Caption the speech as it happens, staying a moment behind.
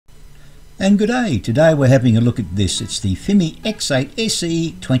And good day. Today we're having a look at this. It's the Fimi X8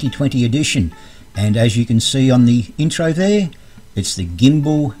 SE 2020 edition, and as you can see on the intro there, it's the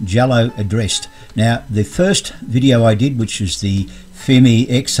gimbal Jello addressed. Now the first video I did, which is the Fimi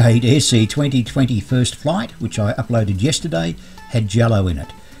X8 SE 2020 first flight, which I uploaded yesterday, had Jello in it,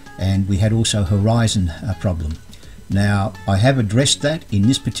 and we had also horizon problem. Now I have addressed that in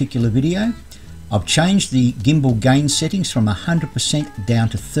this particular video. I've changed the gimbal gain settings from 100% down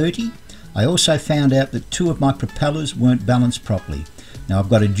to 30. I also found out that two of my propellers weren't balanced properly. Now I've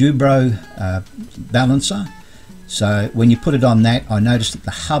got a Gimbal balancer, so when you put it on that, I noticed that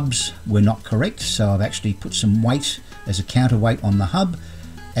the hubs were not correct, so I've actually put some weight as a counterweight on the hub,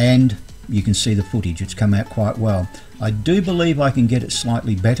 and you can see the footage. It's come out quite well. I do believe I can get it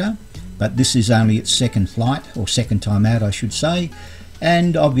slightly better, but this is only its second flight, or second time out I should say,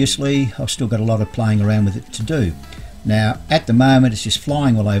 and obviously I've still got a lot of playing around with it to do. Now at the moment it's just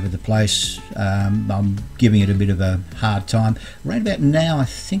flying all over the place. I'm giving it a bit of a hard time. Right about now I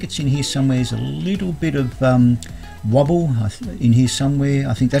think it's in here somewhere. There's a little bit of wobble in here somewhere.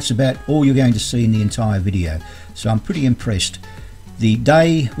 I think that's about all you're going to see in the entire video. So I'm pretty impressed. The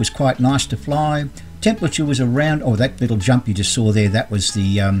day was quite nice to fly. Temperature was around, oh, that little jump you just saw there, that was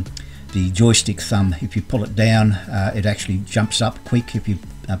the joystick thumb. If you pull it down, it actually jumps up quick. If you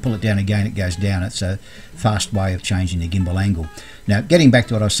pull it down again, it goes down. It's a fast way of changing the gimbal angle. Now getting back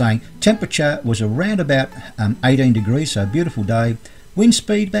to what I was saying, temperature was around about 18 degrees, so a beautiful day. Wind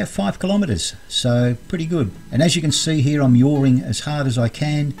speed about 5 kilometers, so pretty good. And as you can see here, I'm yawing as hard as I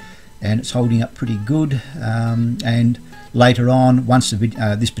can, and it's holding up pretty good. And later on, once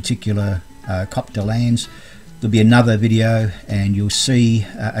this particular copter lands, there'll be another video and you'll see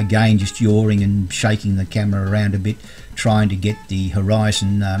again just yawing and shaking the camera around a bit, trying to get the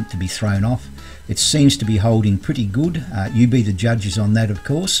horizon to be thrown off. It seems to be holding pretty good. You be the judges on that, of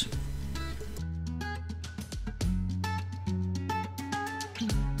course.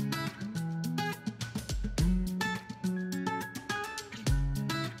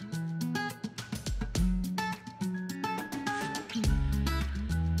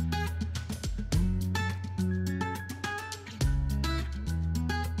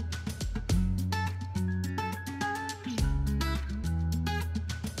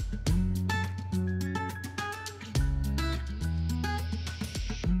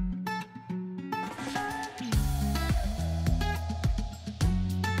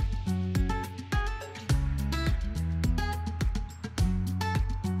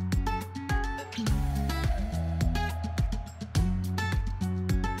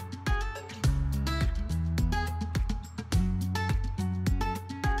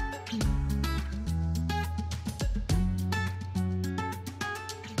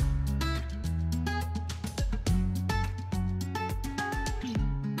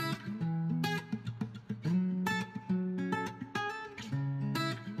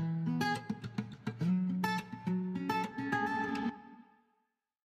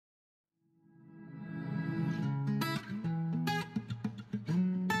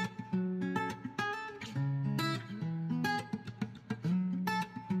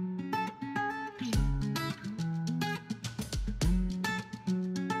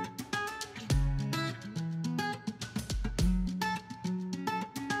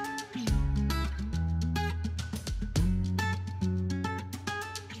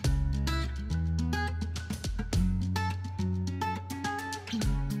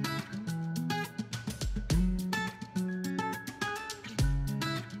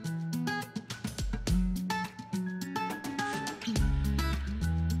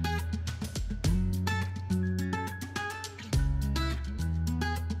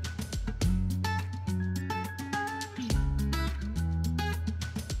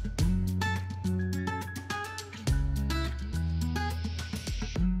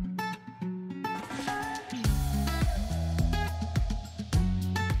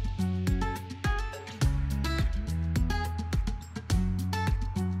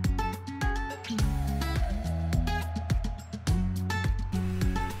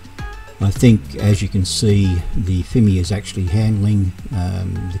 I think, as you can see, the Fimi is actually handling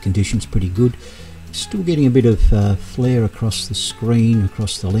the conditions pretty good. Still getting a bit of flare across the screen,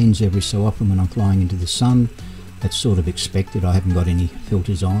 across the lens every so often when I'm flying into the sun. That's sort of expected. I haven't got any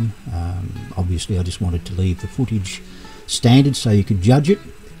filters on. Obviously I just wanted to leave the footage standard so you could judge it.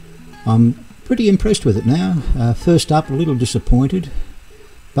 I'm pretty impressed with it now. First up, a little disappointed,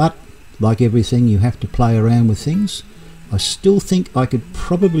 but like everything, you have to play around with things. I still think I could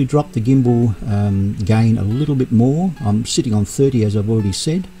probably drop the gimbal gain a little bit more. I'm sitting on 30, as I've already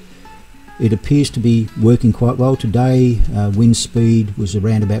said, it appears to be working quite well today. Wind speed was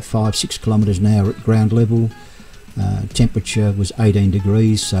around about 5-6 kilometers an hour at ground level. Temperature was 18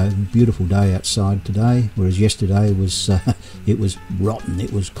 degrees, so beautiful day outside today, whereas yesterday was it was rotten,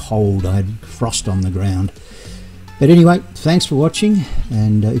 it was cold, I had frost on the ground. But anyway, thanks for watching,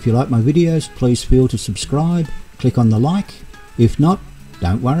 and if you like my videos, please feel to subscribe, click on the like. If not,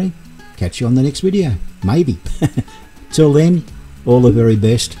 don't worry, catch you on the next video, maybe. Till then, all the very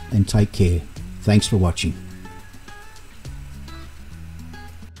best and take care. Thanks for watching.